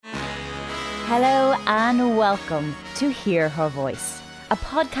Hello and welcome to Hear Her Voice, a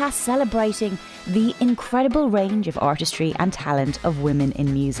podcast celebrating the incredible range of artistry and talent of women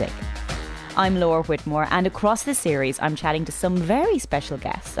in music. I'm Laura Whitmore, and across this series I'm chatting to some very special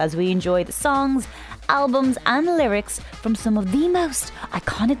guests as we enjoy the songs, albums and lyrics from some of the most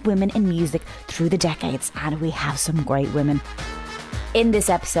iconic women in music through the decades, and we have some great women. In this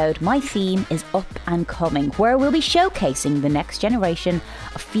episode, my theme is Up and Coming, where we'll be showcasing the next generation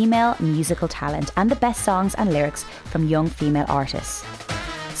of female musical talent and the best songs and lyrics from young female artists.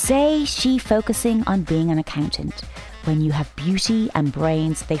 Say she focusing on being an accountant. When you have beauty and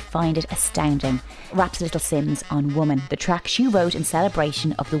brains, they find it astounding. Raps Little Sims on Woman, the track she wrote in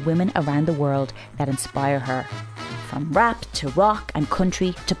celebration of the women around the world that inspire her. From rap to rock and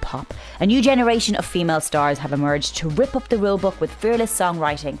country to pop, a new generation of female stars have emerged to rip up the rulebook with fearless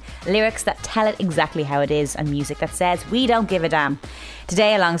songwriting, lyrics that tell it exactly how it is, and music that says we don't give a damn.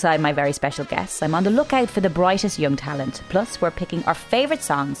 Today, alongside my very special guests, I'm on the lookout for the brightest young talent. Plus, we're picking our favourite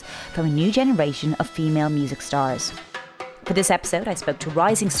songs from a new generation of female music stars. For this episode, I spoke to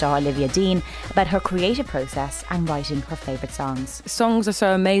rising star Olivia Dean about her creative process and writing her favourite songs. Songs are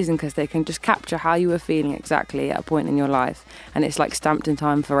so amazing because they can just capture how you were feeling exactly at a point in your life, and it's like stamped in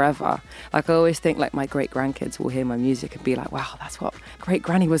time forever. Like, I always think like my great-grandkids will hear my music and be like, wow, that's what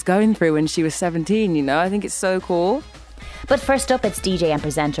great-granny was going through when she was 17, you know? I think it's so cool. But first up, it's DJ and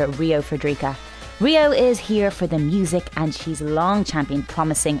presenter Rio Fredrika. Rio is here for the music, and she's long championed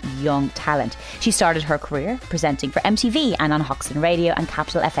promising young talent. She started her career presenting for MTV and on Hoxton Radio and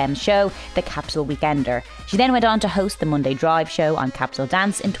Capital FM's show, The Capital Weekender. She then went on to host the Monday Drive show on Capital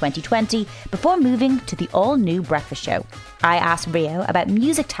Dance in 2020 before moving to the all-new breakfast show. I asked Rio about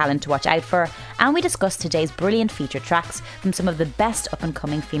music talent to watch out for, and we discussed today's brilliant feature tracks from some of the best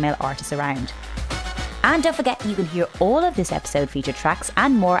up-and-coming female artists around. And don't forget, you can hear all of this episode feature tracks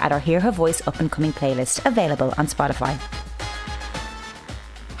and more at our Hear Her Voice Up and Coming playlist, available on Spotify.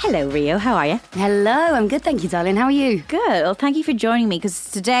 Hello, Rio. How are you? Hello, I'm good, thank you, darling. How are you? Good. Well, thank you for joining me, because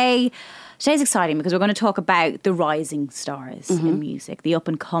today's exciting because we're going to talk about the rising stars in music, the up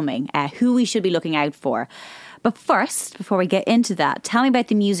and coming, who we should be looking out for. But first, before we get into that, tell me about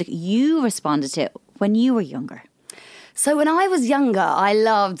the music you responded to when you were younger. So when I was younger, I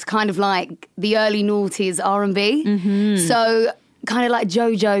loved kind of like the early noughties R&B. Mm-hmm. So kind of like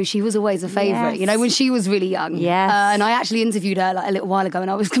JoJo, she was always a favourite, you know, when she was really young. Yes. And I actually interviewed her like a little while ago,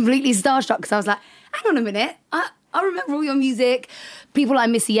 and I was completely starstruck because I was like, hang on a minute, I remember all your music. People like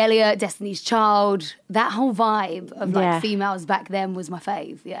Missy Elliott, Destiny's Child, that whole vibe of like females back then was my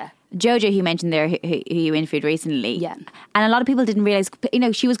fave, JoJo, you mentioned there, who you interviewed recently. Yeah. And a lot of people didn't realise, you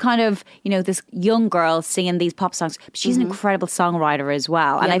know, she was kind of, you know, this young girl singing these pop songs. But she's an incredible songwriter as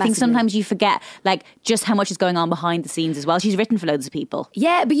well. And I think sometimes you forget, like, just how much is going on behind the scenes as well. She's written for loads of people.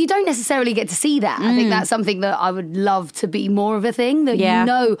 Yeah, but you don't necessarily get to see that. I think that's something that I would love to be more of a thing, that you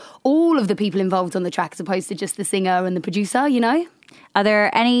know all of the people involved on the track as opposed to just the singer and the producer, you know? Are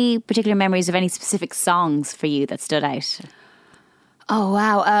there any particular memories of any specific songs for you that stood out? Oh,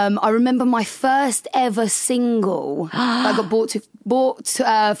 wow. I remember my first ever single I got bought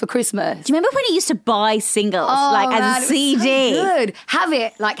for Christmas. Do you remember when you used to buy singles as a CD? So good. Have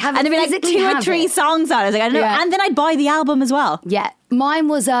it. And there'd be like 2 or 3 songs on it. I was like, I don't know. And then I'd buy the album as well. Yeah. Mine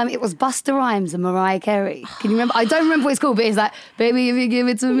was, it was Busta Rhymes and Mariah Carey. Can you remember? I don't remember what it's called, but it's like, baby, if you give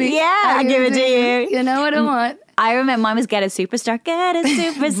it to me. Yeah, I give it to you. You know what I want. I remember mine was Get a Superstar, Get a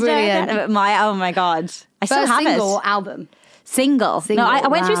Superstar. Brilliant. Oh my God. I still have it. First single or album? Single. No, I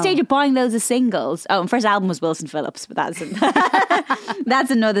went through a stage of buying loads of singles. Oh, and first album was Wilson Phillips, but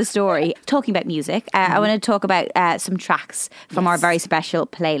that's another story. Talking about music, I want to talk about some tracks from our very special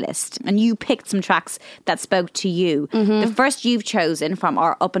playlist. And you picked some tracks that spoke to you. Mm-hmm. The first you've chosen from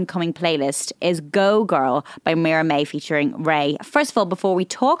our up-and-coming playlist is Go Girl by Mira May featuring Ray. First of all, before we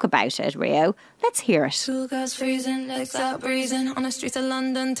talk about it, Rio, let's hear it. 2 girls freezing, legs out breezing on the streets of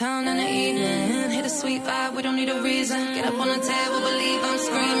London town in the evening. Hit a sweet vibe, we don't need a reason. Get up on the table, believe I'm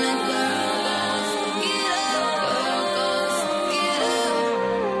screaming. Girls, get up. Girls, get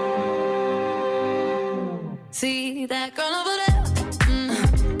up. See that girl over there?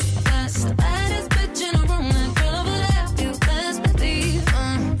 That's the baddest bitch in the room. That girl over there, you best believe.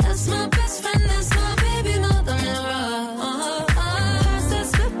 That's my best friend, that's my baby mother. Pass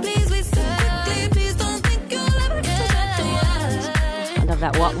us the please, we said quickly. Please don't think you'll ever get to I love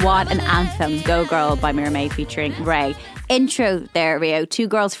that. What an anthem. Go Girl by Mira May featuring Ray. Intro there, Rio. 2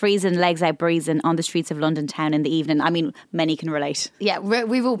 girls freezing, legs out breezing on the streets of London town in the evening. I mean, many can relate. Yeah,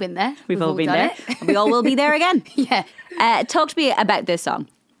 we've all been there. We've all been there. We all will be there again. Yeah. Talk to me about this song.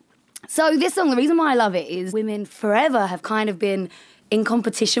 So this song, the reason why I love it is women forever have kind of been in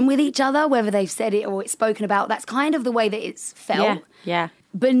competition with each other, whether they've said it or it's spoken about. That's kind of the way that it's felt. Yeah.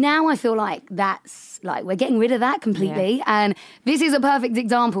 But now I feel like we're getting rid of that completely. Yeah. And this is a perfect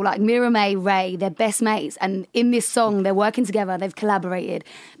example. Like Mira May, Ray, they're best mates. And in this song, they're working together. They've collaborated.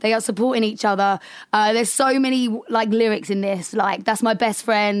 They are supporting each other. There's so many like lyrics in this. Like, that's my best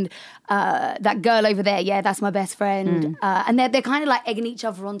friend. That girl over there, yeah, that's my best friend. And they're kind of like egging each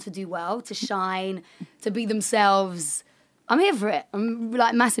other on to do well, to shine, to be themselves. I'm here for it. I'm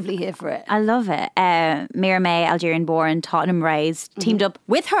like massively here for it. I love it. Mira May, Algerian born, Tottenham raised, teamed up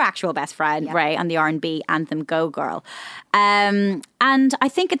with her actual best friend Ray on the R&B anthem "Go Girl," and I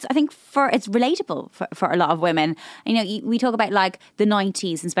think it's relatable for a lot of women. You know, we talk about like the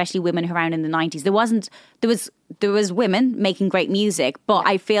 90s, and especially women around in the 90s. There was women making great music, but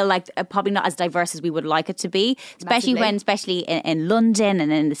I feel like probably not as diverse as we would like it to be, especially in London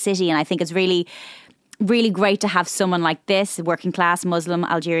and in the city. And I think it's really great to have someone like this, a working class Muslim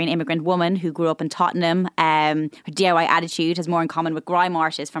Algerian immigrant woman who grew up in Tottenham. Her DIY attitude has more in common with grime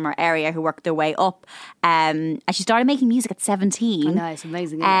artists from her area who worked their way up. And she started making music at 17. I know, it's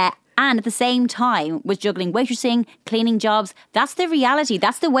amazing. Isn't it? And at the same time was juggling waitressing, cleaning jobs. That's the reality.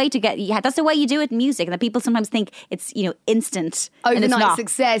 That's the way to that's the way you do it in music. And that people sometimes think it's, instant. Overnight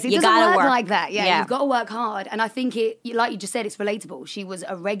success. It doesn't work like that. Yeah, you've got to work hard. And I think like you just said, it's relatable. She was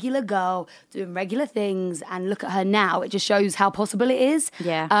a regular girl doing regular things, and look at her now. It just shows how possible it is.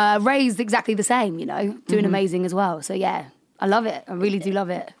 Yeah. Ray's exactly the same, doing amazing as well. So yeah. I love it. I really do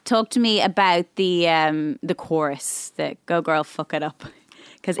love it. Talk to me about the chorus, the "Go Girl, Fuck It Up."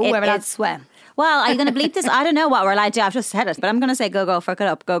 Because we're allowed to swear. Well, are you going to bleep this? I don't know what we're allowed to. I've just said it, but I'm going to say "Go girl, fuck it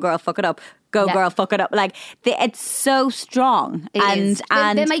up." Go girl, fuck it up. Go girl, fuck it up. Like it's so strong, and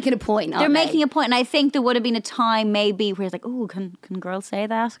they're making a point. They're making a point, and I think there would have been a time maybe where it's like, oh, can girls say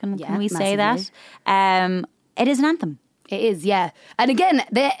that? Can we say that? It is an anthem. It is, yeah. And again,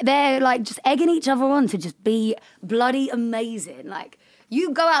 they're like just egging each other on to just be bloody amazing. Like,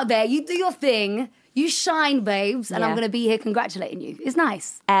 you go out there, you do your thing. You shine, babes, and I'm going to be here congratulating you. It's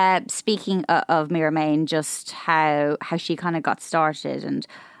nice. Speaking of Mira May and just how she kind of got started, and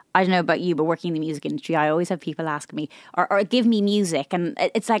I don't know about you, but working in the music industry, I always have people ask me or give me music, and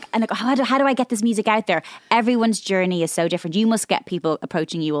it's like, how do I get this music out there? Everyone's journey is so different. You must get people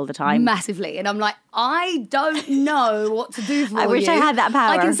approaching you all the time. Massively. And I'm like, I don't know what to do for you. I wish I had that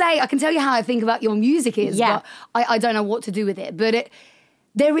power. I can tell you how I think about your music but I don't know what to do with it. But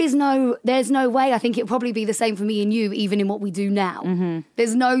there's no way. I think it'll probably be the same for me and you, even in what we do now. Mm-hmm.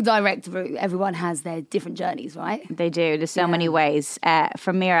 There's no direct route. Everyone has their different journeys, right? They do. There's so many ways.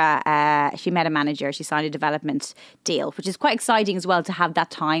 For Mira, she met a manager. She signed a development deal, which is quite exciting as well to have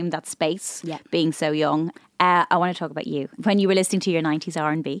that time, that space, being so young. I want to talk about you. When you were listening to your 90s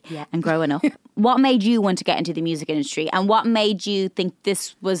R&B and growing up, what made you want to get into the music industry? And what made you think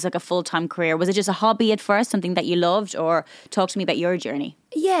this was like a full-time career? Was it just a hobby at first, something that you loved? Or talk to me about your journey.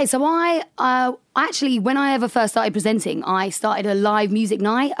 Yeah, so I actually, when I ever first started presenting, I started a live music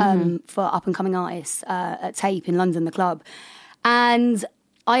night for up-and-coming artists at Tape in London, the club. And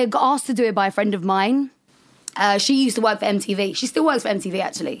I got asked to do it by a friend of mine. She used to work for MTV. She still works for MTV,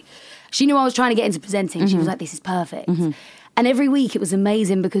 actually. She knew I was trying to get into presenting. She was like, this is perfect. And every week it was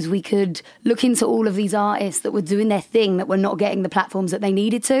amazing because we could look into all of these artists that were doing their thing, that were not getting the platforms that they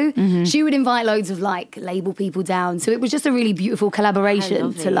needed to. She would invite loads of like label people down. So it was just a really beautiful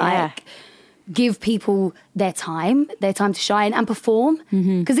collaboration to give people their time to shine and perform.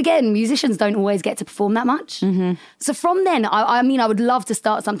 Because again, musicians don't always get to perform that much. So from then, I mean, I would love to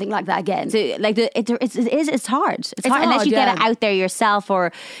start something like that again. So like it's hard. It's hard unless you get it out there yourself,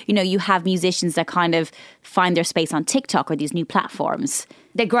 or you have musicians that kind of find their space on TikTok or these new platforms.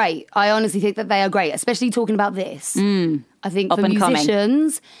 They're great. I honestly think that they are great, especially talking about this. I think for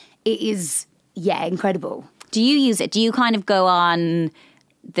musicians, it is incredible. Do you use it? Do you kind of go on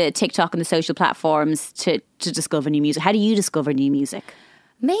the TikTok and the social platforms to discover new music? How do you discover new music?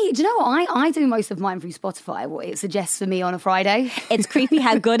 Me? Do you know what? I do most of mine through Spotify, what it suggests for me on a Friday. It's creepy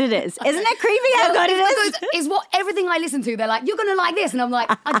how good it is. Isn't it creepy how good it is? It's what everything I listen to, they're like, you're going to like this. And I'm like,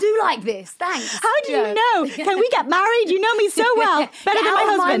 I do like this. Thanks. How do you know? Can we get married? You know me so well. Better than my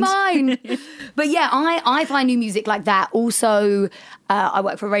husband. My mind. But yeah, I find new music like that. Also, I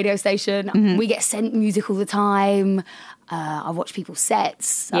work for a radio station. We get sent music all the time. I watch people's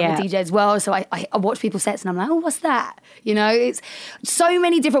sets. I'm a DJ as well, so I watch people's sets and I'm like, oh, what's that? It's so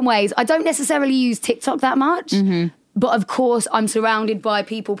many different ways. I don't necessarily use TikTok that much, But of course, I'm surrounded by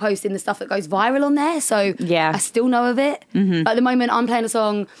people posting the stuff that goes viral on there. So I still know of it. At the moment, I'm playing a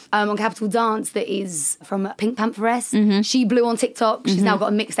song on Capital Dance that is from Pink Pantheress. She blew on TikTok. She's now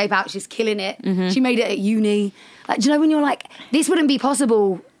got a mixtape out. She's killing it. She made it at uni. Like, do you know when you're like, this wouldn't be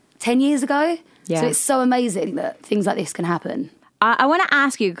possible 10 years ago? Yeah. So it's so amazing that things like this can happen. I want to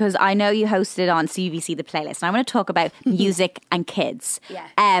ask you, because I know you hosted on CBC The Playlist, and I want to talk about music and kids.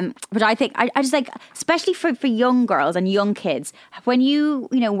 But I think, I just like, especially for young girls and young kids, when you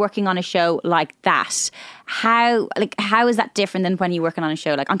know, working on a show like that, how is that different than when you're working on a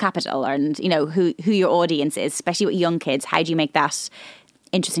show like on Capital, and, you know, who your audience is, especially with young kids? How do you make that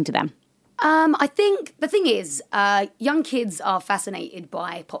interesting to them? I think the thing is, young kids are fascinated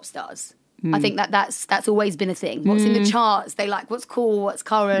by pop stars. I think that's always been a thing. What's in the charts? They like what's cool, what's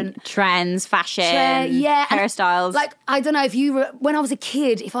current, trends, fashion, hairstyles. Like, I don't know, when I was a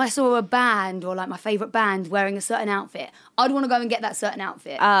kid, if I saw a band or like my favourite band wearing a certain outfit, I'd want to go and get that certain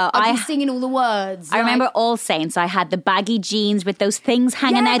outfit. I'd be singing all the words. I remember All Saints. I had the baggy jeans with those things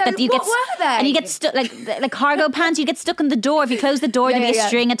hanging out that you get. What were they? And you get stuck like cargo pants. You get stuck in the door. If you close the door, there'd be a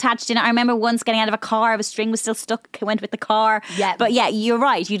string attached in it. I remember once getting out of a car, a string was still stuck. Went with the car. Yeah, but yeah, you're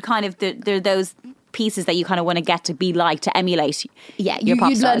right. You'd kind of there are those pieces that you kind of want to get to be like, to emulate. Yeah, you'd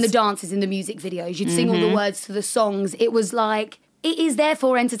learn the dances in the music videos. You'd sing all the words to the songs. It was like, it is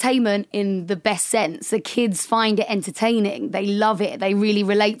therefore entertainment in the best sense. The kids find it entertaining. They love it. They really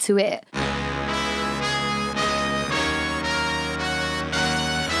relate to it.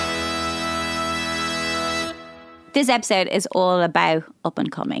 This episode is all about up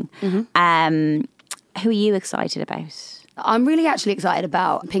and coming. Who are you excited about? I'm really actually excited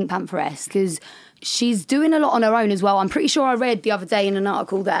about Pink Pantheress because she's doing a lot on her own as well. I'm pretty sure I read the other day in an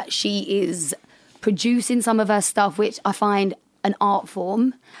article that she is producing some of her stuff, which I find an art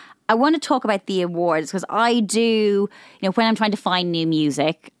form. I want to talk about the awards because I do, you know, when I'm trying to find new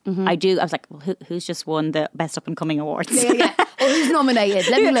music, I was like, well, who's just won the Best Up and Coming Awards? Yeah. Or who's nominated?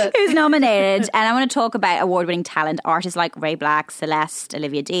 Let me look. Who's nominated? And I want to talk about award-winning talent, artists like Ray Black, Celeste,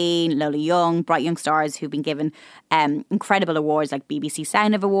 Olivia Dean, Lola Young, bright young stars who've been given incredible awards like BBC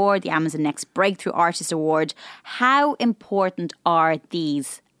Sound of Award, the Amazon Next Breakthrough Artist Award. How important are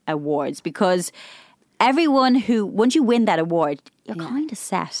these awards? Because everyone who, once you win that award, you're kind of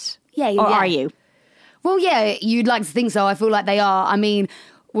set. Or are you? Well, yeah, you'd like to think so. I feel like they are. I mean,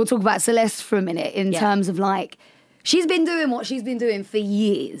 we'll talk about Celeste for a minute in terms of like, she's been doing what she's been doing for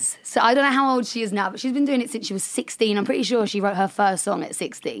years. So I don't know how old she is now, but she's been doing it since she was 16. I'm pretty sure she wrote her first song at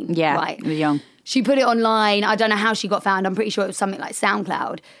 16. Yeah, right? Young. She put it online. I don't know how she got found. I'm pretty sure it was something like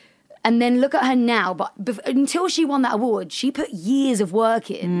SoundCloud. And then look at her now. But until she won that award, she put years of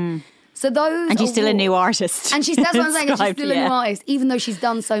work in. So those, and she's still a new artist. And that's what I'm saying. She's still a new artist, even though she's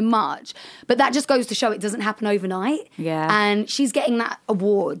done so much. But that just goes to show it doesn't happen overnight. Yeah. And she's getting that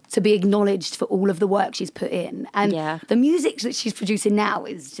award to be acknowledged for all of the work she's put in. And the music that she's producing now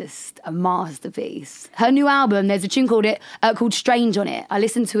is just a masterpiece. Her new album, there's a tune called Strange on it. I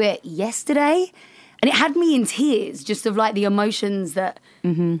listened to it yesterday, and it had me in tears, just of like the emotions that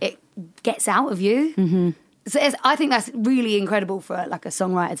it gets out of you. So I think that's really incredible for like a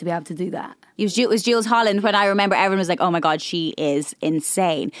songwriter to be able to do that. It was Jules Holland when I remember everyone was like, oh my God, she is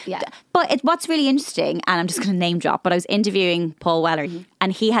insane. Yeah. But what's really interesting, and I'm just going to name drop, but I was interviewing Paul Weller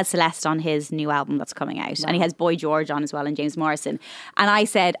and he has Celeste on his new album that's coming out. Wow. And he has Boy George on as well and James Morrison. And I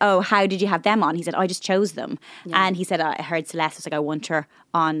said, oh, how did you have them on? He said, I just chose them. Yeah. And he said, I heard Celeste. I was like, I want her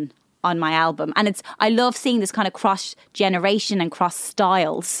on my album. And I love seeing this kind of cross generation and cross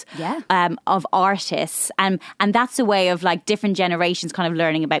styles of artists, and that's a way of like different generations kind of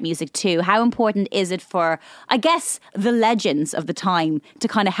learning about music too. How important is it for, I guess, the legends of the time to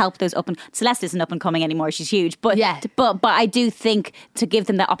kind of help those Celeste isn't up and coming anymore, she's huge, but I do think to give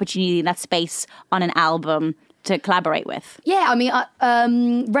them that opportunity and that space on an album to collaborate with. Yeah, I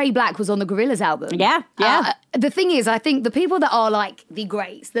mean, Ray Black was on the Gorillaz album. Yeah. The thing is, I think the people that are like the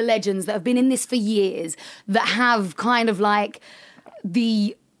greats, the legends that have been in this for years, that have kind of like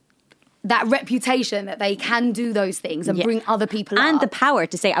that reputation that they can do those things and bring other people and up. The power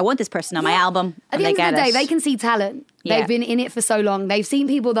to say, I want this person on my album. At the end of the day, they can see talent. Yeah. They've been in it for so long. They've seen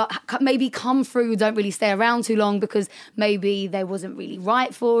people that maybe come through, don't really stay around too long because maybe they wasn't really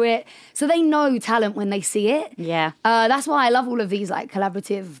right for it. So they know talent when they see it. Yeah. That's why I love all of these like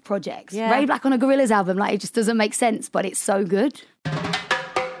collaborative projects. Yeah. Ray Black on a Gorillaz album, like it just doesn't make sense, but it's so good.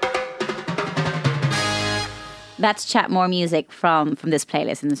 Let's chat more music from this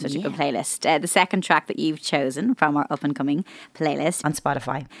playlist, and this such a good playlist. The second track that you've chosen from our up-and-coming playlist on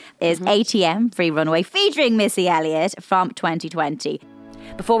Spotify is ATM, Free Runaway, featuring Missy Elliott from 2020.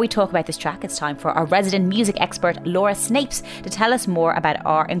 Before we talk about this track, it's time for our resident music expert, Laura Snapes, to tell us more about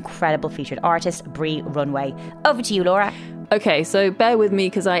our incredible featured artist, Brie Runway. Over to you, Laura. Okay, so bear with me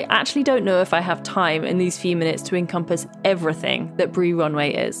because I actually don't know if I have time in these few minutes to encompass everything that Brie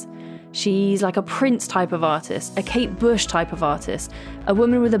Runway is. She's like a Prince type of artist, a Kate Bush type of artist, a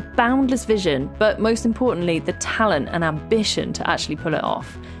woman with a boundless vision, but most importantly, the talent and ambition to actually pull it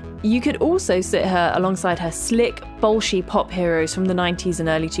off. You could also sit her alongside her slick, bolshy pop heroes from the 90s and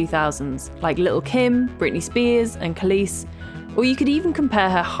early 2000s, like Lil' Kim, Britney Spears, and Khalees. Or you could even compare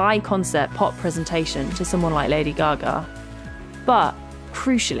her high-concept pop presentation to someone like Lady Gaga. But,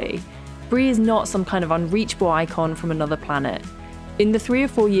 crucially, Brie is not some kind of unreachable icon from another planet. In the 3 or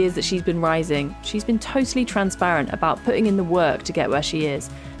 4 years that she's been rising, she's been totally transparent about putting in the work to get where she is,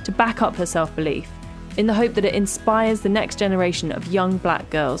 to back up her self-belief, in the hope that it inspires the next generation of young black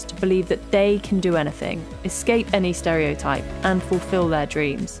girls to believe that they can do anything, escape any stereotype, and fulfill their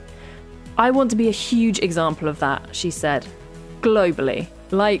dreams. I want to be a huge example of that, she said. Globally.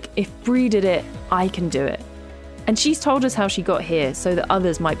 Like, if Brie did it, I can do it. And she's told us how she got here so that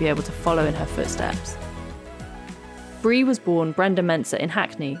others might be able to follow in her footsteps. Brie was born Brenda Mensah in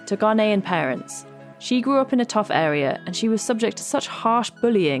Hackney to Ghanaian parents. She grew up in a tough area and she was subject to such harsh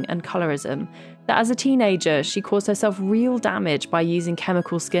bullying and colorism that as a teenager she caused herself real damage by using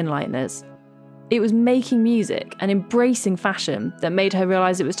chemical skin lighteners. It was making music and embracing fashion that made her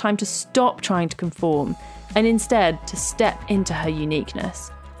realise it was time to stop trying to conform and instead to step into her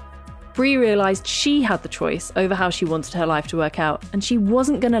uniqueness. Brie realised she had the choice over how she wanted her life to work out, and she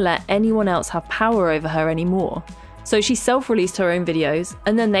wasn't going to let anyone else have power over her anymore. So she self-released her own videos,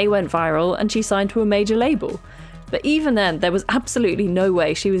 and then they went viral and she signed to a major label. But even then, there was absolutely no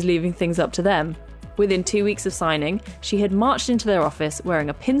way she was leaving things up to them. Within 2 weeks of signing, she had marched into their office wearing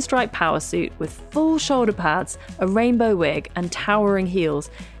a pinstripe power suit with full shoulder pads, a rainbow wig and towering heels,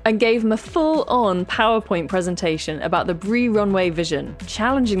 and gave them a full-on PowerPoint presentation about the Brie Runway vision,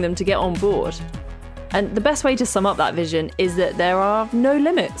 challenging them to get on board. And the best way to sum up that vision is that there are no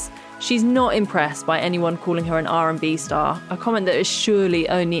limits. She's not impressed by anyone calling her an R&B star, a comment that is surely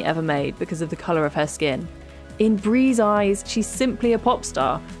only ever made because of the colour of her skin. In Brie's eyes, she's simply a pop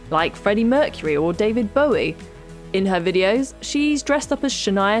star, like Freddie Mercury or David Bowie. In her videos, she's dressed up as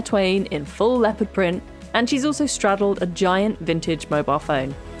Shania Twain in full leopard print, and she's also straddled a giant vintage mobile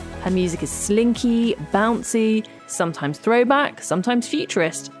phone. Her music is slinky, bouncy, sometimes throwback, sometimes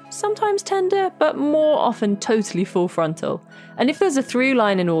futurist, sometimes tender, but more often totally full frontal. And if there's a through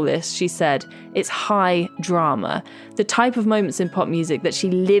line in all this, she said, it's high drama, the type of moments in pop music that she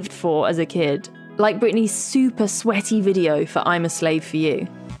lived for as a kid, like Britney's super sweaty video for I'm a Slave for You.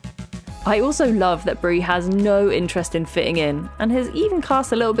 I also love that Brie has no interest in fitting in, and has even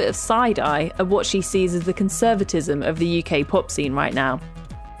cast a little bit of side-eye at what she sees as the conservatism of the UK pop scene right now.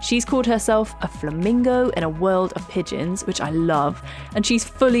 She's called herself a flamingo in a world of pigeons, which I love, and she's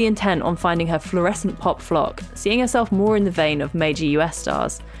fully intent on finding her fluorescent pop flock, seeing herself more in the vein of major US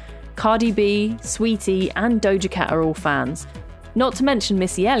stars. Cardi B, Sweetie, and Doja Cat are all fans. Not to mention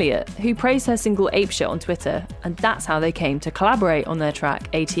Missy Elliott, who praised her single Apeshit on Twitter, and that's how they came to collaborate on their track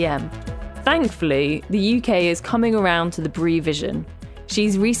ATM. Thankfully, the UK is coming around to the Brie vision.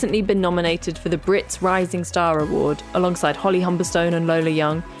 She's recently been nominated for the Brits Rising Star Award alongside Holly Humberstone and Lola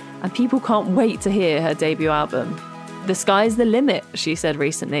Young, and people can't wait to hear her debut album. The sky's the limit, she said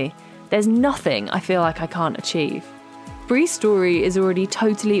recently. There's nothing I feel like I can't achieve. Brie's story is already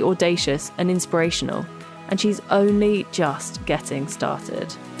totally audacious and inspirational, and she's only just getting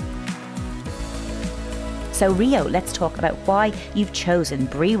started. So Rio, let's talk about why you've chosen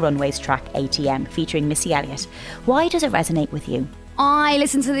Brie Runway's track ATM featuring Missy Elliott. Why does it resonate with you? I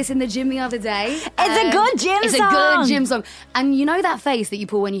listened to this in the gym the other day. It's a good gym song. It's a good gym song. And you know that face that you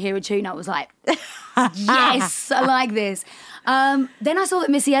pull when you hear a tune? I was like, yes, I like this. Then I saw that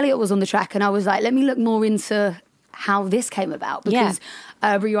Missy Elliott was on the track and I was like, let me look more into how this came about, because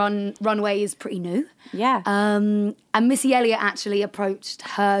Brie Runway is pretty new. Yeah. And Missy Elliott actually approached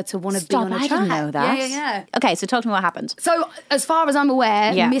her to want to be on a track. I didn't know that. Yeah. Okay, so talk to me what happened. So as far as I'm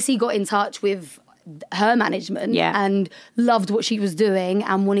aware, Missy got in touch with her management and loved what she was doing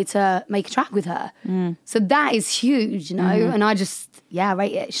and wanted to make a track with her. So that is huge, you know, and I just,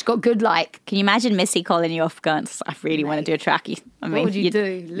 rate it. She's got good, like... Can you imagine Missy calling you up going, I really want to do a track? I mean, what would you do?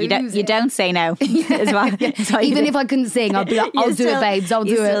 You don't say no as well. Even if I couldn't sing, I'd be like, I'll do it, babes, I'll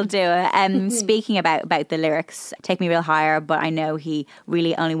do it. You still do it. Speaking about the lyrics, Take Me Real Higher, but I know he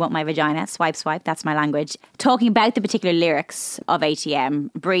really only want my vagina. Swipe, swipe, that's my language. Talking about the particular lyrics of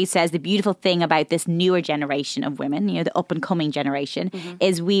ATM, Brie says the beautiful thing about this newer generation of women, you know, the up-and-coming generation,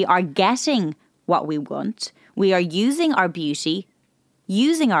 is we are getting what we want. We are using our beauty.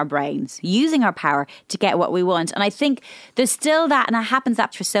 using our brains, using our power to get what we want. And I think there's still that, and it happens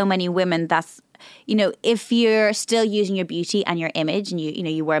that for so many women, that's, you know, if you're still using your beauty and your image and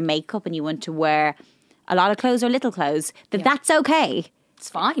you wear makeup and you want to wear a lot of clothes or little clothes, that's okay. It's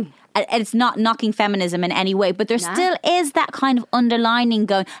fine. And it's not knocking feminism in any way, but there still is that kind of underlining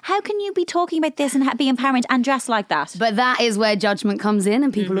going, how can you be talking about this and be empowerment and dress like that? But that is where judgment comes in,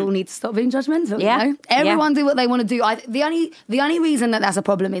 and people all need to stop being judgmental. Yeah. You know? Everyone do what they want to do. The only reason that that's a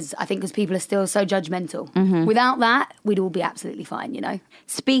problem is, I think, because people are still so judgmental. Without that, we'd all be absolutely fine, you know?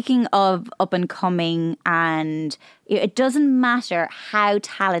 Speaking of up and coming, and it doesn't matter how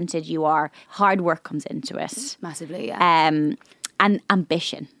talented you are, hard work comes into it. Massively, yeah. And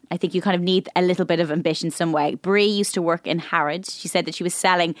ambition. I think you kind of need a little bit of ambition some way. Brie used to work in Harrods. She said that she was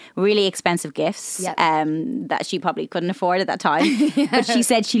selling really expensive gifts that she probably couldn't afford at that time. But she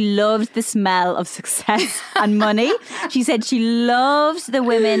said she loved the smell of success and money. She said she loved the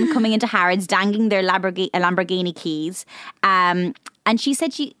women coming into Harrods dangling their Lamborghini keys. And she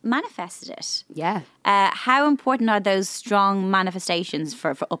said she manifested it. Yeah. How important are those strong manifestations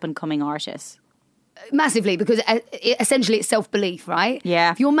for up-and-coming artists? Massively, because essentially it's self-belief, right?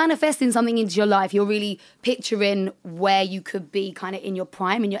 Yeah. If you're manifesting something into your life, you're really picturing where you could be kind of in your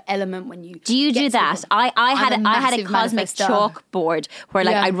prime, in your element when you... Do you do that? I had a cosmic chalkboard where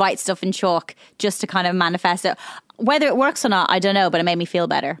I'd write stuff in chalk just to kind of manifest it. Whether it works or not, I don't know, but it made me feel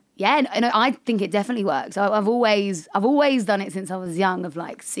better. Yeah, and I think it definitely works. I've always done it since I was young, of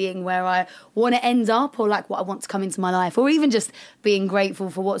like seeing where I want to end up, or like what I want to come into my life, or even just being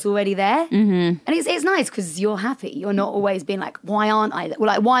grateful for what's already there. And it's nice because you're happy. You're not always being like, why aren't I there? Well,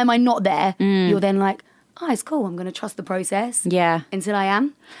 like, why am I not there? You're then like, oh, it's cool. I'm going to trust the process. Yeah. Until I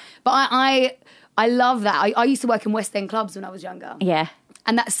am. But I love that. I used to work in West End clubs when I was younger. Yeah.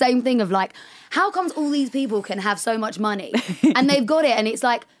 And that same thing of like, how comes all these people can have so much money and they've got it, and it's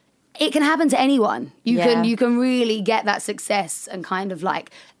like, it can happen to anyone. You can really get that success and kind of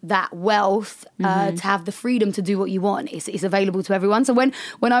like that wealth to have the freedom to do what you want. It's available to everyone. So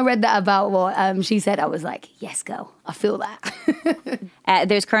when I read that about what she said, I was like, yes, girl, I feel that.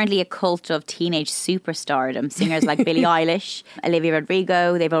 There's currently a cult of teenage superstardom. Singers like Billie Eilish, Olivia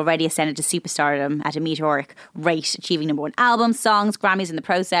Rodrigo, they've already ascended to superstardom at a meteoric rate, achieving #1 albums, songs, Grammys in the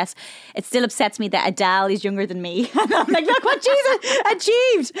process. It still upsets me that Adele is younger than me. And I'm like, look what she's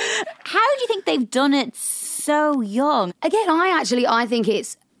achieved. How do you think they've done it so young? Again, I think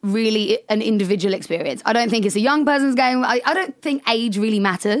it's really an individual experience. I don't think it's a young person's game. I don't think age really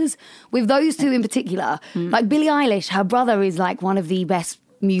matters. With those two in particular, like Billie Eilish, her brother is like one of the best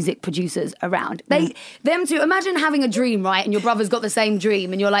music producers around. Them two, imagine having a dream, right? And your brother's got the same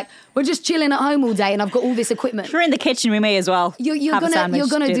dream, and you're like, we're just chilling at home all day and I've got all this equipment. We're in the kitchen, we may as well. You're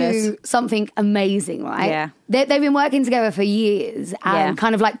gonna do something amazing, right? Yeah. They've been working together for years and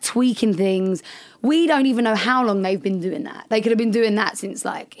kind of like tweaking things. We don't even know how long they've been doing that. They could have been doing that since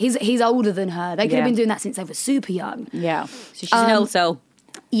like, he's older than her. They could have been doing that since they were super young. Yeah. So she's an old soul.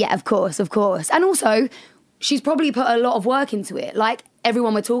 Yeah, of course. And also, she's probably put a lot of work into it. Like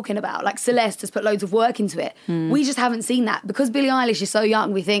everyone we're talking about, like Celeste has put loads of work into it. We just haven't seen that. Because Billie Eilish is so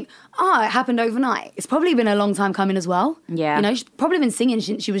young, we think, it happened overnight. It's probably been a long time coming as well. Yeah. You know, she's probably been singing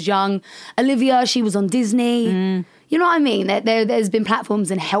since she was young. Olivia, she was on Disney. You know what I mean? There's been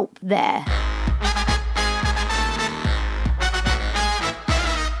platforms and help there.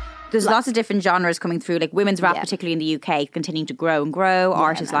 There's lots of different genres coming through, like women's rap, particularly in the UK, continuing to grow and grow.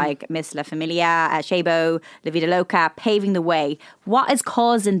 Artists like Miss La Familia, Shabo, La Vida Loca, paving the way. What is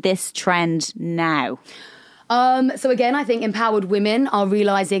causing this trend now? So again, I think empowered women are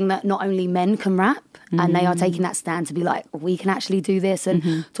realising that not only men can rap, and they are taking that stand to be like, we can actually do this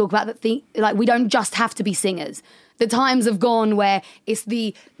and talk about the thing. Like, we don't just have to be singers. The times have gone where it's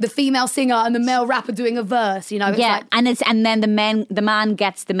the female singer and the male rapper doing a verse, you know. It's like, and then the man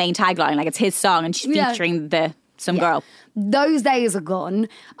gets the main tagline, like it's his song, and she's featuring some girl. Those days are gone.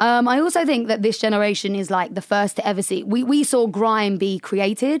 I also think that this generation is like the first to ever see. We saw grime be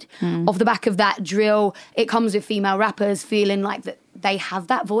created off the back of that drill. It comes with female rappers feeling like that they have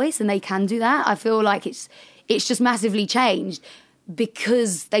that voice and they can do that. I feel like it's just massively changed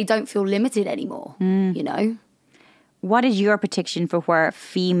because they don't feel limited anymore, you know. What is your prediction for where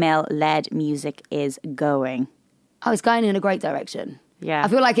female-led music is going? Oh, it's going in a great direction. Yeah. I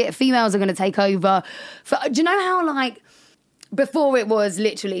feel like females are going to take over. Do you know how, like, before it was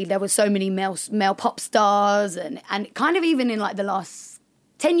literally, there were so many male pop stars and kind of even in, like, the last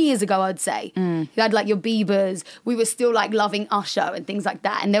 10 years ago, I'd say. You had, like, your Biebers. We were still, like, loving Usher and things like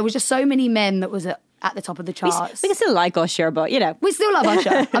that. And there was just so many men that was at the top of the charts. We can still like Usher, but, you know. We still love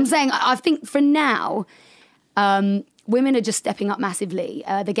Usher. I'm saying, I think for now... women are just stepping up massively.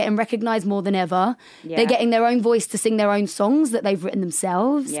 They're getting recognised more than ever. Yeah. They're getting their own voice to sing their own songs that they've written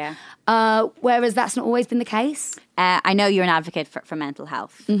themselves. Yeah. Whereas that's not always been the case. I know you're an advocate for mental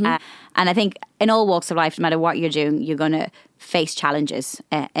health. And I think in all walks of life, no matter what you're doing, you're going to face challenges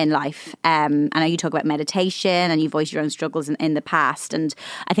in life. I know you talk about meditation and you voice your own struggles in the past. And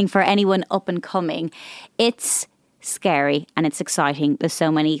I think for anyone up and coming, it's scary and it's exciting. There's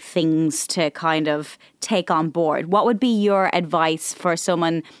so many things to kind of take on board. What would be your advice for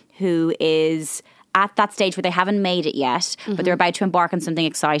someone who is at that stage where they haven't made it yet, but they're about to embark on something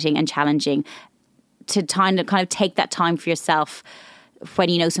exciting and challenging, to kind of take that time for yourself when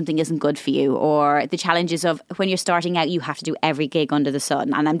you know something isn't good for you, or the challenges of when you're starting out, you have to do every gig under the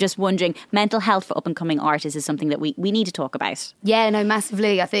sun. And I'm just wondering, mental health for up and coming artists is something that we need to talk about. Yeah, no,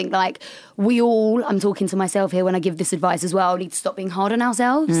 massively. I think like we all, I'm talking to myself here when I give this advice as well, need to stop being hard on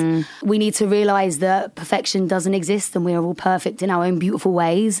ourselves. We need to realise that perfection doesn't exist and we are all perfect in our own beautiful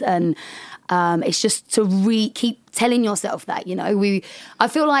ways. And it's just to keep telling yourself that, you know. I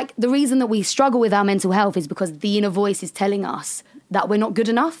feel like the reason that we struggle with our mental health is because the inner voice is telling us that we're not good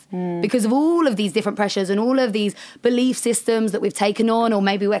enough because of all of these different pressures and all of these belief systems that we've taken on, or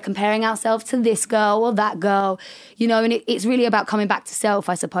maybe we're comparing ourselves to this girl or that girl, you know, and it's really about coming back to self,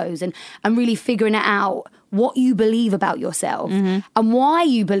 I suppose, and really figuring it out, what you believe about yourself and why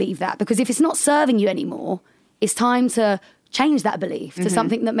you believe that. Because if it's not serving you anymore, it's time to change that belief to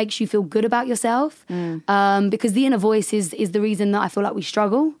something that makes you feel good about yourself. Because the inner voice is the reason that I feel like we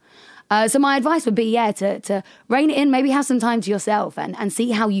struggle. So my advice would be, to rein it in, maybe have some time to yourself and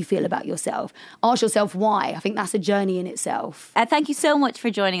see how you feel about yourself. Ask yourself why. I think that's a journey in itself. Thank you so much for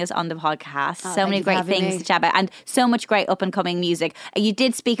joining us on the podcast. So many you for great having things me. to chat about and so much great up and coming music. You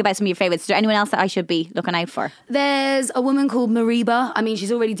did speak about some of your favourites. Is there anyone else that I should be looking out for? There's a woman called Mariba. I mean,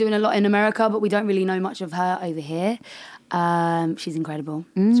 she's already doing a lot in America, but we don't really know much of her over here. She's incredible.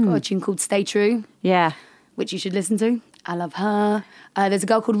 She's got a tune called Stay True. Yeah. Which you should listen to. I love her. There's a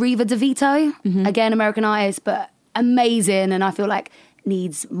girl called Riva DeVito, again, American artist, but amazing, and I feel like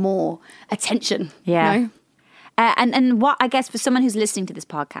needs more attention. Yeah. You know? And what, I guess, for someone who's listening to this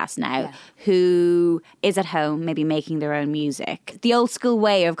podcast now, who is at home, maybe making their own music, the old school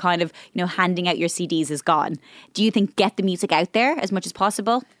way of kind of, you know, handing out your CDs is gone. Do you think get the music out there as much as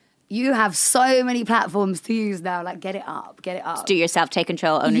possible? You have so many platforms to use now. Like, get it up, get it up. Do yourself, take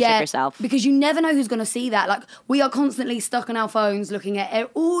control, ownership yourself. Because you never know who's going to see that. Like, we are constantly stuck on our phones looking at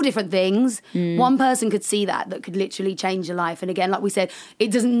all different things. One person could see that could literally change your life. And again, like we said,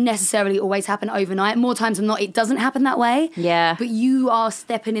 it doesn't necessarily always happen overnight. More times than not, it doesn't happen that way. Yeah. But you are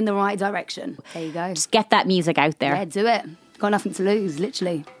stepping in the right direction. There you go. Just get that music out there. Yeah, do it. Got nothing to lose,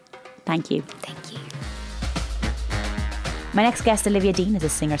 literally. Thank you. Thank you. My next guest, Olivia Dean, is a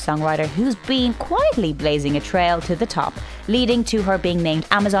singer-songwriter who's been quietly blazing a trail to the top, leading to her being named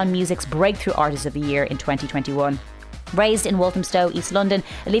Amazon Music's Breakthrough Artist of the Year in 2021. Raised in Walthamstow, East London,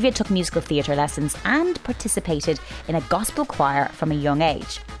 Olivia took musical theatre lessons and participated in a gospel choir from a young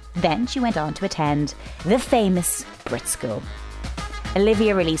age. Then she went on to attend the famous Brit School.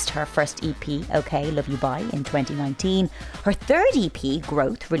 Olivia released her first EP, OK, Love You Bye, in 2019. Her third EP,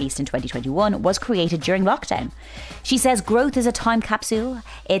 Growth, released in 2021, was created during lockdown. She says Growth is a time capsule.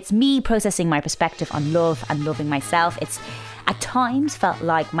 It's me processing my perspective on love and loving myself. It's at times felt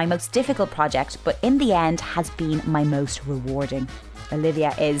like my most difficult project, but in the end has been my most rewarding.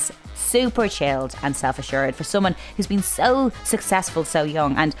 Olivia is super chilled and self-assured for someone who's been so successful so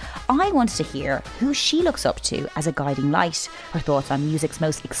young, and I wanted to hear who she looks up to as a guiding light, her thoughts on music's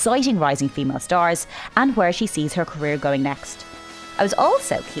most exciting rising female stars, and where she sees her career going next. I was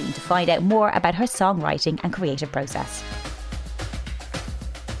also keen to find out more about her songwriting and creative process.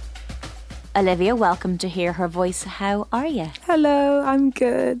 Olivia, welcome to Hear Her Voice. How are you? Hello, I'm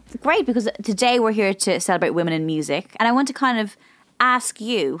good. Great, because today we're here to celebrate women in music, and I want to kind of ask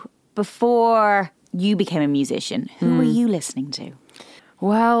you, before you became a musician, who were you listening to?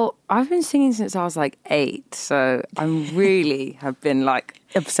 Well, I've been singing since I was like 8, so I really have been like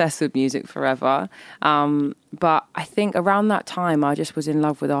obsessed with music forever. But I think around that time, I just was in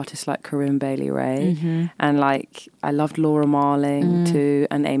love with artists like Corinne Bailey Rae, and like I loved Laura Marling too,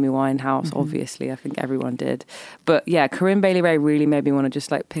 and Amy Winehouse. Obviously, I think everyone did. But yeah, Corinne Bailey Rae really made me want to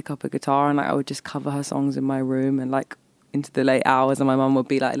just like pick up a guitar and like I would just cover her songs in my room and like into the late hours, and my mum would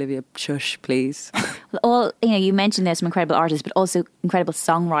be like, Olivia, shush, please. All, you know, you mentioned there's some incredible artists, but also incredible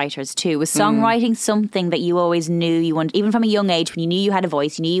songwriters too. Was songwriting something that you always knew you wanted, even from a young age, when you knew you had a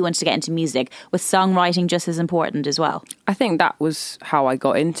voice, you knew you wanted to get into music? Was songwriting just as important as well? I think that was how I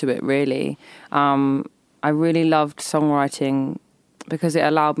got into it, really. I really loved songwriting because it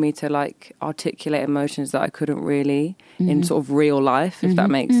allowed me to like articulate emotions that I couldn't really in sort of real life, if that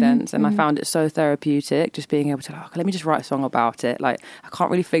makes sense. And I found it so therapeutic, just being able to like, okay, let me just write a song about it. Like I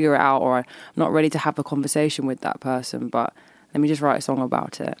can't really figure it out, or I'm not ready to have a conversation with that person, but let me just write a song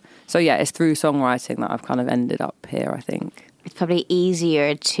about it. So yeah, it's through songwriting that I've kind of ended up here, I think. It's probably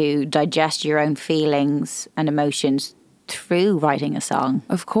easier to digest your own feelings and emotions through writing a song.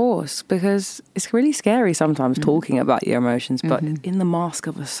 Of course, because it's really scary sometimes talking about your emotions, but in the mask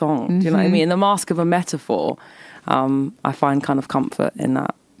of a song, do you know what I mean? In the mask of a metaphor, I find kind of comfort in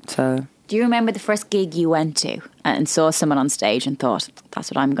that. So, do you remember the first gig you went to and saw someone on stage and thought,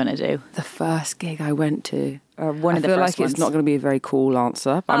 that's what I'm going to do? The first gig I went to, or one of the first ones. I feel like it's not going to be a very cool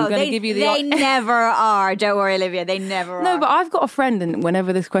answer, but I'm going to give you the... They never are. Don't worry, Olivia. They never are. No, but I've got a friend, and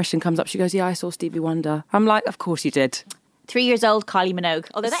whenever this question comes up, she goes, yeah, I saw Stevie Wonder. I'm like, of course you did. 3 years old, Kylie Minogue.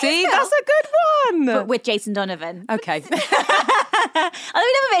 Although that's a good one. But with Jason Donovan. Okay.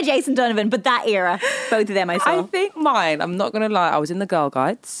 I never met Jason Donovan, but that era, both of them I saw. I think mine, I'm not going to lie, I was in the Girl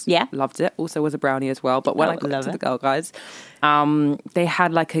Guides. Yeah. Loved it. Also was a brownie as well. But when I got to the Girl Guides, they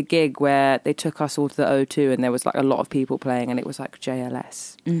had like a gig where they took us all to the O2, and there was like a lot of people playing, and it was like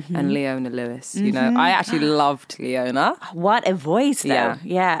JLS and Leona Lewis. You know, I actually loved Leona. What a voice, though.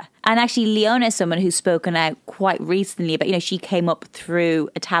 Yeah. And actually, Leona is someone who's spoken out quite recently about, you know, she came up through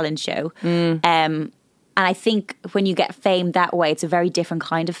a talent show. And I think when you get fame that way, it's a very different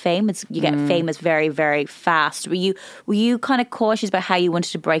kind of fame. You get famous very, very fast. Were you kind of cautious about how you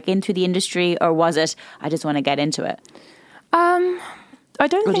wanted to break into the industry, or was it, I just want to get into it? I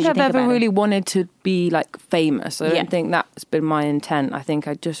don't think I've ever really wanted to be like famous. I don't think that's been my intent. I think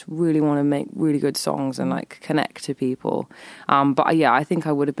I just really want to make really good songs and like connect to people. But yeah, I think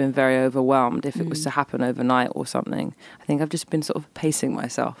I would have been very overwhelmed if it was to happen overnight or something. I think I've just been sort of pacing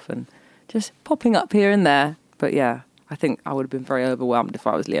myself and just popping up here and there. But yeah, I think I would have been very overwhelmed if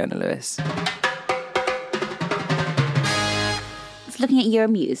I was Leona Lewis. Looking at your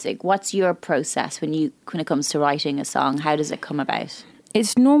music, what's your process when it comes to writing a song? How does it come about?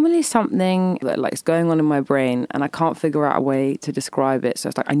 It's normally something that like is going on in my brain, and I can't figure out a way to describe it. So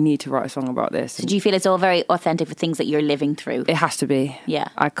it's like, I need to write a song about this. So do you feel it's all very authentic for things that you're living through? It has to be. Yeah.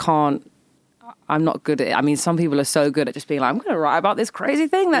 I'm not good at it. I mean, some people are so good at just being like, I'm going to write about this crazy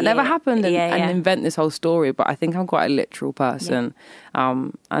thing that never happened and invent this whole story. But I think I'm quite a literal person. Yeah.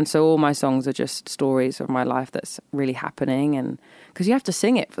 And so all my songs are just stories of my life that's really happening. And because you have to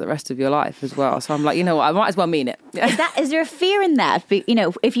sing it for the rest of your life as well. So I'm like, you know what, I might as well mean it. Is there a fear in that? You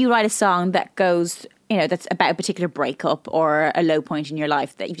know, if you write a song that goes, you know, that's about a particular breakup or a low point in your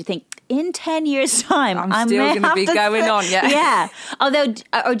life, that you think in 10 years' time, I'm still going to be going on. Yeah. Yeah. Although,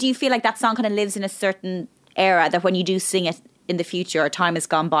 or do you feel like that song kind of lives in a certain era that when you do sing it in the future, or time has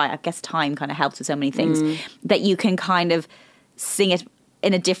gone by, I guess time kind of helps with so many things, that you can kind of sing it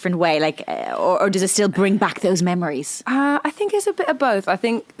in a different way, like, or does it still bring back those memories? I think it's a bit of both. I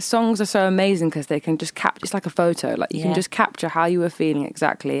think songs are so amazing because they can just capture, it's like a photo, like you can just capture how you were feeling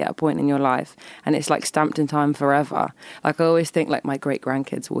exactly at a point in your life, and it's like stamped in time forever. Like I always think like my great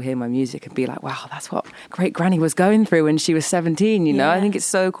grandkids will hear my music and be like, wow, that's what great granny was going through when she was 17, you know? I think it's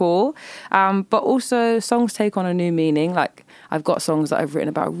so cool. But also songs take on a new meaning. Like I've got songs that I've written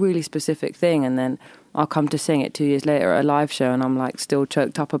about a really specific thing, and then I'll come to sing it 2 years later at a live show, and I'm like still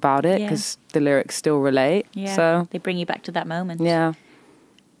choked up about it because the lyrics still relate. Yeah, so they bring you back to that moment. Yeah.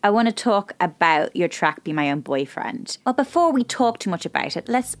 I want to talk about your track Be My Own Boyfriend. But before we talk too much about it,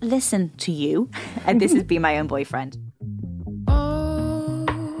 let's listen to you. And this is Be My Own Boyfriend. Oh,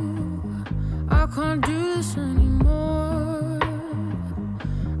 I can't do this anymore.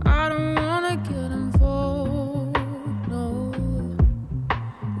 I don't want to get involved, no.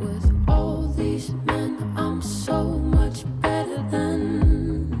 With all these men, I'm so much better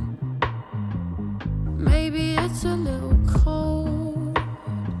than. Maybe it's a little cold,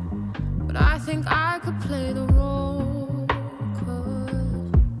 but I think I could play the role,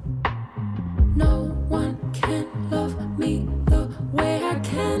 'cause no one can love me the way I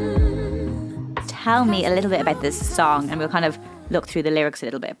can. Tell me a little bit about this song, and we'll kind of look through the lyrics a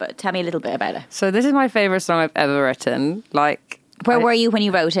little bit, but tell me a little bit about it. So this is my favourite song I've ever written. Like, where were you when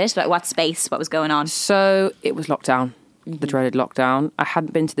you wrote it? Like, what space? What was going on? So it was lockdown. The dreaded lockdown. I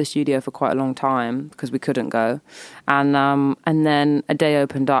hadn't been to the studio for quite a long time because we couldn't go, and then a day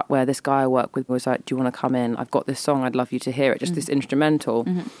opened up where this guy I work with was like, "Do you want to come in? I've got this song. I'd love you to hear it. Just this instrumental."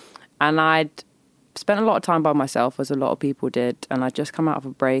 And I'd spent a lot of time by myself, as a lot of people did, and I'd just come out of a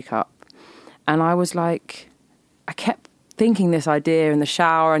breakup, and I was like, I kept thinking this idea in the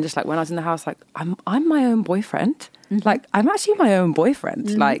shower, and just like when I was in the house, like I'm my own boyfriend. Like I'm actually my own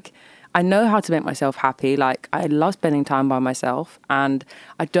boyfriend. Like I know how to make myself happy. Like, I love spending time by myself, and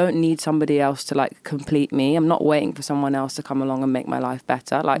I don't need somebody else to like complete me. I'm not waiting for someone else to come along and make my life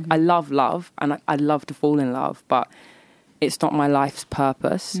better. Like, I love love, and I love to fall in love, but it's not my life's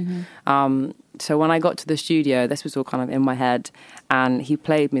purpose. So when I got to the studio, this was all kind of in my head, and he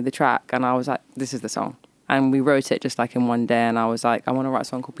played me the track, and I was like, this is the song. And we wrote it just like in one day, and I was like, I want to write a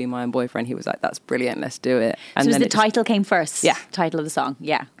song called Be My Own Boyfriend. He was like, that's brilliant, let's do it. And so then the title came first? Yeah. Title of the song,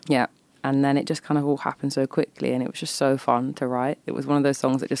 yeah. Yeah. And then it just kind of all happened so quickly, and it was just so fun to write. It was one of those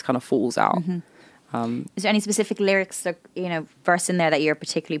songs that just kind of falls out. Is there any specific lyrics, or, verse in there that you're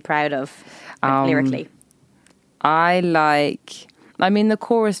particularly proud of, lyrically? The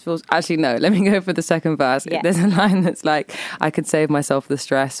chorus feels... Actually, no, let me go for the second verse. Yeah. There's a line that's like, I could save myself the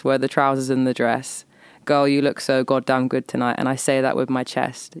stress, wear the trousers and the dress. Girl, you look so goddamn good tonight. And I say that with my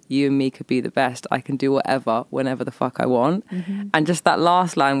chest. You and me could be the best. I can do whatever, whenever the fuck I want. And just that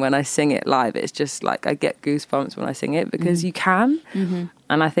last line when I sing it live, it's just like I get goosebumps when I sing it because you can.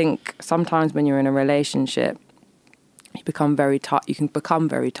 And I think sometimes when you're in a relationship, you become very you can become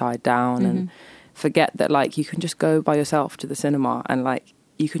very tied down and forget that like you can just go by yourself to the cinema and like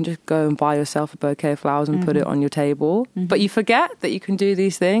you can just go and buy yourself a bouquet of flowers and put it on your table. But you forget that you can do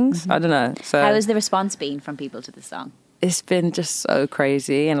these things. I don't know. So how has the response been from people to the song? It's been just so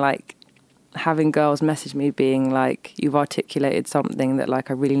crazy, and like having girls message me being like, you've articulated something that like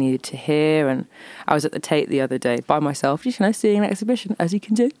I really needed to hear. And I was at the Tate the other day by myself, just seeing an exhibition, as you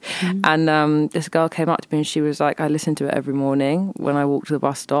can do. And this girl came up to me and she was like, I listen to it every morning when I walk to the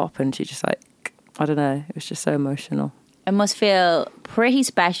bus stop, and she just like, I don't know, it was just so emotional. It must feel pretty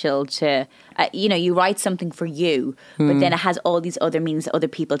special to, you write something for you, but then it has all these other means that other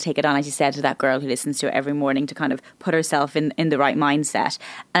people take it on, as you said, to that girl who listens to it every morning to kind of put herself in the right mindset.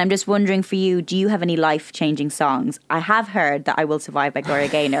 And I'm just wondering for you, do you have any life-changing songs? I have heard that I Will Survive by Gloria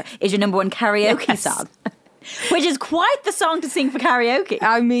Gaynor is your number one karaoke song. Which is quite the song to sing for karaoke.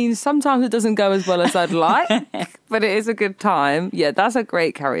 I mean, sometimes it doesn't go as well as I'd like, but it is a good time. Yeah, that's a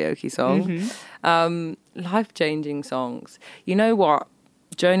great karaoke song. Life-changing songs. You know what?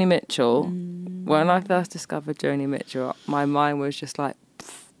 Joni Mitchell, when I first discovered Joni Mitchell, my mind was just like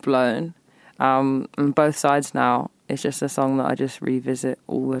blown. On both sides now, it's just a song that I just revisit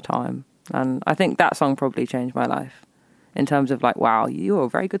all the time. And I think that song probably changed my life in terms of like, wow, you're a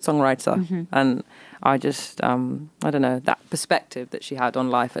very good songwriter. And I just, I don't know, that perspective that she had on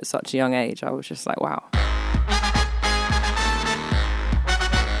life at such a young age, I was just like, wow.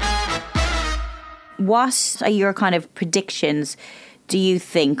 What are your kind of predictions, do you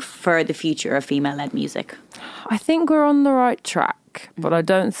think, for the future of female-led music? I think we're on the right track, but I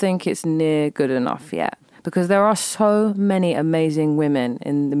don't think it's near good enough yet. Because there are so many amazing women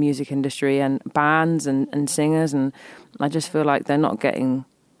in the music industry and bands and singers, and I just feel like they're not getting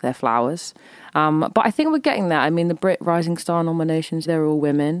their flowers. But I think we're getting there. I mean, the Brit Rising Star nominations, they're all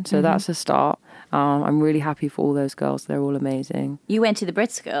women, so that's a start. I'm really happy for all those girls. They're all amazing. You went to the Brit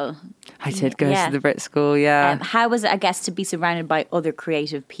School. I did go to the Brit School, yeah. How was it, I guess, to be surrounded by other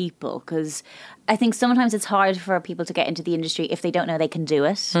creative people? Because I think sometimes it's hard for people to get into the industry if they don't know they can do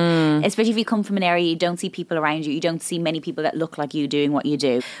it. Especially if you come from an area you don't see people around you. You don't see many people that look like you doing what you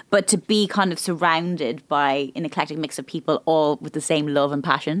do. But to be kind of surrounded by an eclectic mix of people all with the same love and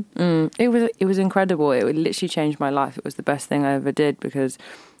passion. It was incredible. It literally changed my life. It was the best thing I ever did because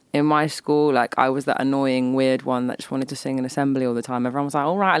in my school, like, I was that annoying, weird one that just wanted to sing in assembly all the time. Everyone was like,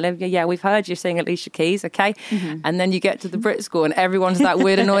 all right, Olivia, yeah, we've heard you sing Alicia Keys, okay? And then you get to the Brit School and everyone's that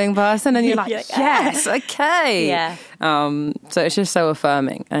weird, annoying person and you're like, yes, okay. Yeah. So it's just so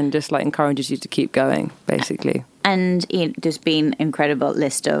affirming and just, like, encourages you to keep going, basically. And there's been an incredible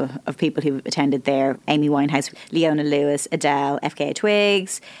list of people who've attended there. Amy Winehouse, Leona Lewis, Adele, FKA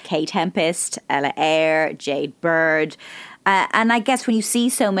Twigs, Kay Tempest, Ella Eyre, Jade Bird. And I guess when you see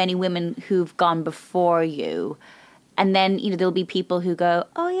so many women who've gone before you, and then, there'll be people who go,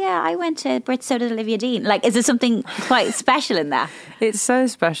 oh yeah, I went to Brit, so did Olivia Dean. Like, is there something quite special in that? It's so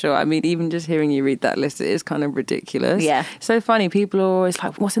special. I mean, even just hearing you read that list, it is kind of ridiculous. Yeah. So funny. People are always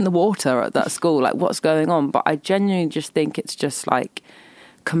like, what's in the water at that school? Like, what's going on? But I genuinely just think it's just like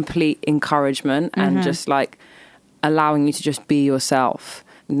complete encouragement and just like allowing you to just be yourself.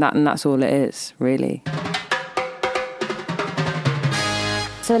 And that's all it is, really.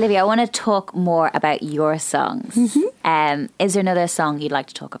 So, Olivia, I want to talk more about your songs. Is there another song you'd like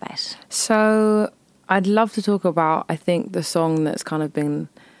to talk about? So, I'd love to talk about, I think, the song that's kind of been,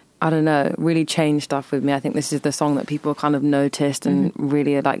 I don't know, really changed stuff with me. I think this is the song that people kind of noticed and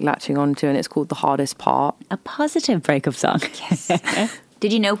really are like latching onto, and it's called The Hardest Part. A positive breakup song. Yes.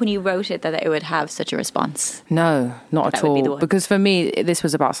 Did you know when you wrote it that it would have such a response? No, not at all. Because for me, this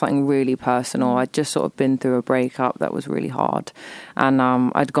was about something really personal. I'd just sort of been through a breakup that was really hard. And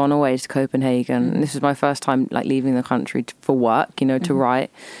I'd gone away to Copenhagen. And this was my first time like leaving the country for work, to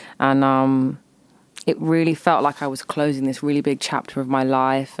write. And it really felt like I was closing this really big chapter of my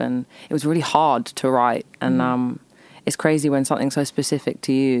life. And it was really hard to write. And it's crazy when something so specific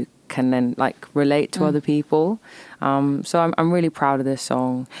to you can then like relate to other people. So I'm really proud of this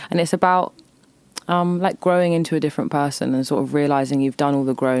song, and it's about like growing into a different person and sort of realizing you've done all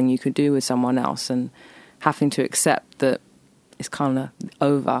the growing you could do with someone else, and having to accept that it's kind of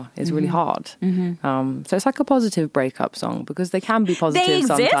over is really hard. So it's like a positive breakup song, because they can be positive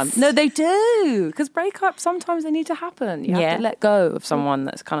sometimes. No, they do, because breakups sometimes they need to happen. You have to let go of someone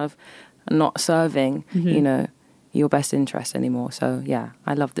that's kind of not serving, your best interest anymore. So yeah,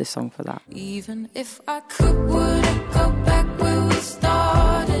 I love this song for that. Even if I could, would I go back where we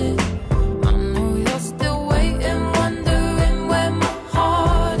started? I know you're still waiting, wondering where my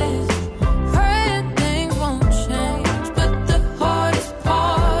heart is. Praying things won't change, but the hardest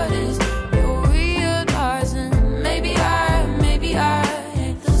part is you're realizing maybe I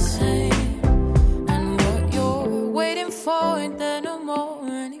ain't the same. And what you're waiting for ain't there no more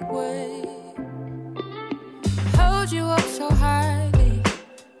anyway. You up so highly,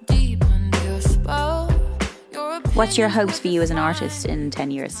 deep under your spell. What's your hopes for you as an artist in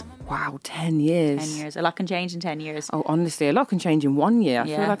 10 years? Wow, 10 years. 10 years. A lot can change in 10 years. Oh, honestly, a lot can change in 1 year. I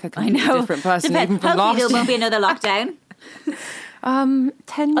feel like a completely different person even from last year. Hopefully there won't be another lockdown.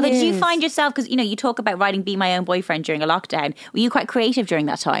 10 years. Although, did you find yourself, because, you talk about writing Be My Own Boyfriend during a lockdown, were you quite creative during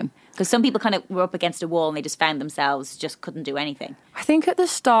that time? Because some people kind of were up against a wall and they just found themselves just couldn't do anything. I think at the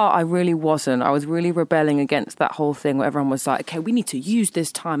start I really wasn't. I was really rebelling against that whole thing where everyone was like, okay, we need to use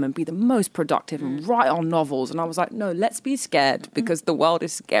this time and be the most productive and write our novels. And I was like, no, let's be scared, because the world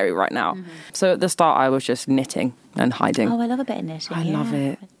is scary right now. So at the start I was just knitting and hiding. Oh, I love a bit of knitting. I love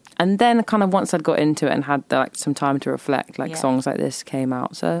it. And then kind of once I'd got into it and had like some time to reflect, songs like this came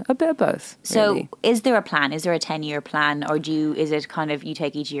out. So a bit of both. So really. Is there a plan? Is there a 10-year plan? Or is it kind of you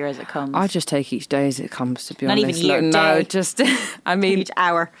take each year as it comes? I just take each day as it comes, to be honest. honest. Not even year, No, day. just, I mean. Each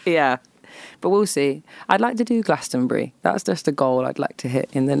hour. Yeah. But we'll see. I'd like to do Glastonbury. That's just a goal I'd like to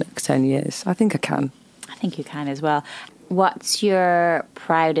hit in the next 10 years. I think I can. I think you can as well. What's your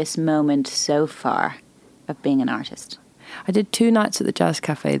proudest moment so far of being an artist? I did 2 nights at the Jazz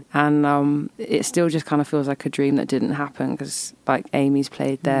Cafe, and it still just kind of feels like a dream that didn't happen, because like Amy's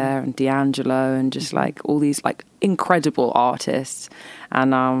played there and D'Angelo and just like all these like incredible artists.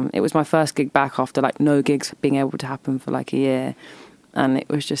 And it was my first gig back after like no gigs being able to happen for like a year. And it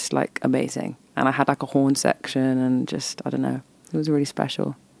was just like amazing. And I had like a horn section and just, I don't know, it was really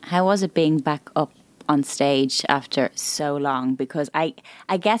special. How was it being back up on stage after so long? Because I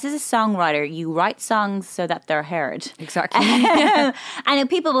guess as a songwriter, you write songs so that they're heard. Exactly. And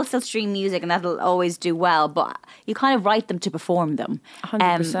people will still stream music and that'll always do well, but you kind of write them to perform them.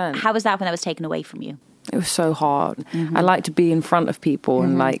 100%. How was that when that was taken away from you? It was so hard. I like to be in front of people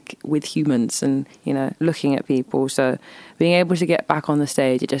and like with humans and, looking at people. So being able to get back on the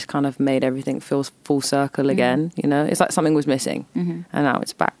stage, it just kind of made everything feel full circle again. It's like something was missing and now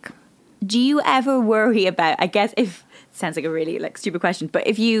it's back. Do you ever worry about, I guess, if it sounds like a really like stupid question, but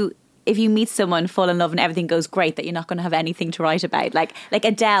if you meet someone, fall in love and everything goes great, that you're not going to have anything to write about? Like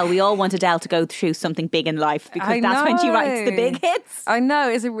Adele, we all want Adele to go through something big in life, because that's when she writes the big hits. I know,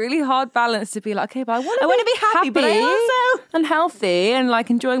 it's a really hard balance to be like, okay, but I want to be happy, but I also and healthy and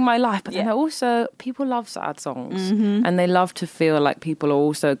like enjoying my life. But then also people love sad songs and they love to feel like people are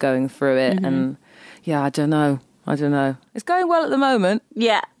also going through it. And yeah, I don't know. It's going well at the moment.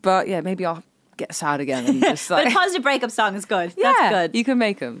 Yeah. But yeah, maybe I'll get sad again and just like... But a positive breakup song is good. Yeah, that's good. You can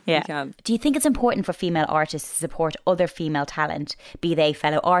make them. Yeah. You can. Do you think it's important for female artists to support other female talent, be they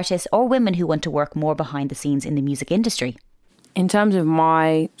fellow artists or women who want to work more behind the scenes in the music industry? In terms of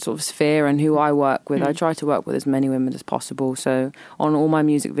my sort of sphere and who I work with, I try to work with as many women as possible. So on all my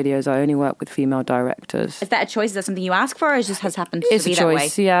music videos, I only work with female directors. Is that a choice? Is that something you ask for, or it just has happened to be that way? It's a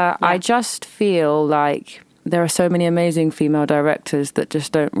choice, yeah. I just feel like there are so many amazing female directors that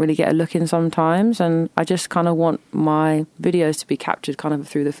just don't really get a look in sometimes, and I just kind of want my videos to be captured kind of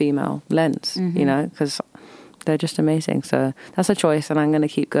through the female lens, because they're just amazing. So that's a choice, and I'm going to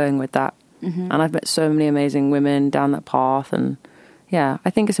keep going with that. And I've met so many amazing women down that path, and yeah,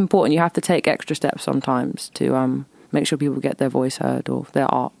 I think it's important. You have to take extra steps sometimes to make sure people get their voice heard or their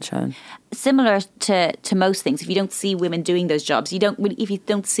art shown. Similar to most things, if you don't see women doing those jobs, if you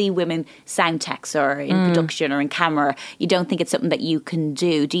don't see women sound techs or in production or in camera, you don't think it's something that you can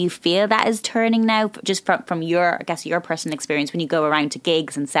do. Do you feel that is turning now, just from your, I guess, your personal experience when you go around to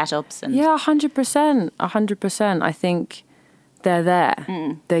gigs and setups? And yeah, 100%. I think they're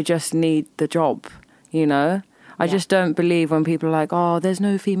there. They just need the job, you know? I just don't believe when people are like, oh, there's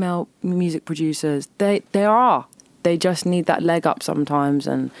no female music producers. They are. They just need that leg up sometimes,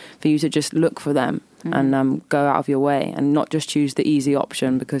 and for you to just look for them and go out of your way and not just choose the easy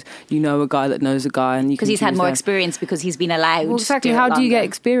option because you know a guy that knows a guy, and because he's had more experience, because he's been allowed. Well, exactly. How do you get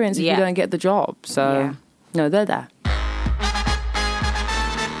experience if you don't get the job? So no, they're there.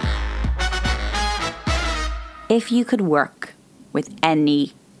 If you could work with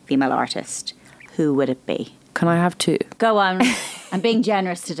any female artist, who would it be? Can I have two? Go on. I'm being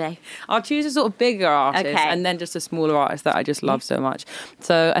generous today. I'll choose a sort of bigger artist and then just a smaller artist that I just love so much.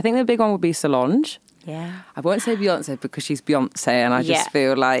 So I think the big one would be Solange. Yeah. I won't say Beyonce because she's Beyonce, and I just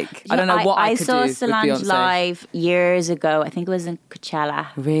feel like I don't know what I could do with Beyonce. I saw Solange live years ago. I think it was in Coachella.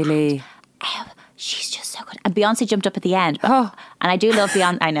 Really? She's just so good. And Beyonce jumped up at the end. And I do love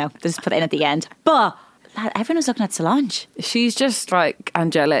Beyonce. I know, just put it in at the end. But everyone was looking at Solange. She's just like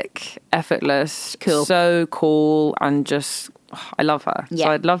angelic, effortless, cool, so cool, and just I love her. Yeah.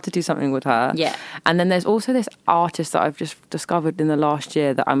 So I'd love to do something with her. Yeah. And then there's also this artist that I've just discovered in the last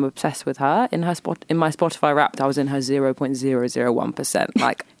year that I'm obsessed with her. In my Spotify Wrapped, I was in her 0.001%.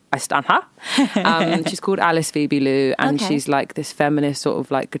 Like, I stan her. She's called Alice Phoebe Lou, and she's like this feminist sort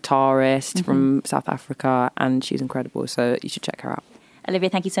of like guitarist from South Africa, and she's incredible. So you should check her out.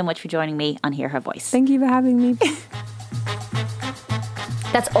 Olivia, thank you so much for joining me on Hear Her Voice. Thank you for having me.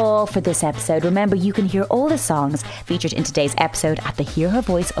 That's all for this episode. Remember, you can hear all the songs featured in today's episode at the Hear Her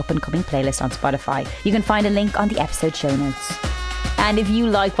Voice Up and Coming playlist on Spotify. You can find a link on the episode show notes. And if you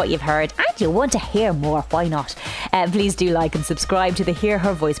like what you've heard and you want to hear more, why not? Please do like and subscribe to the Hear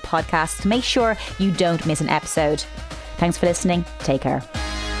Her Voice podcast to make sure you don't miss an episode. Thanks for listening. Take care.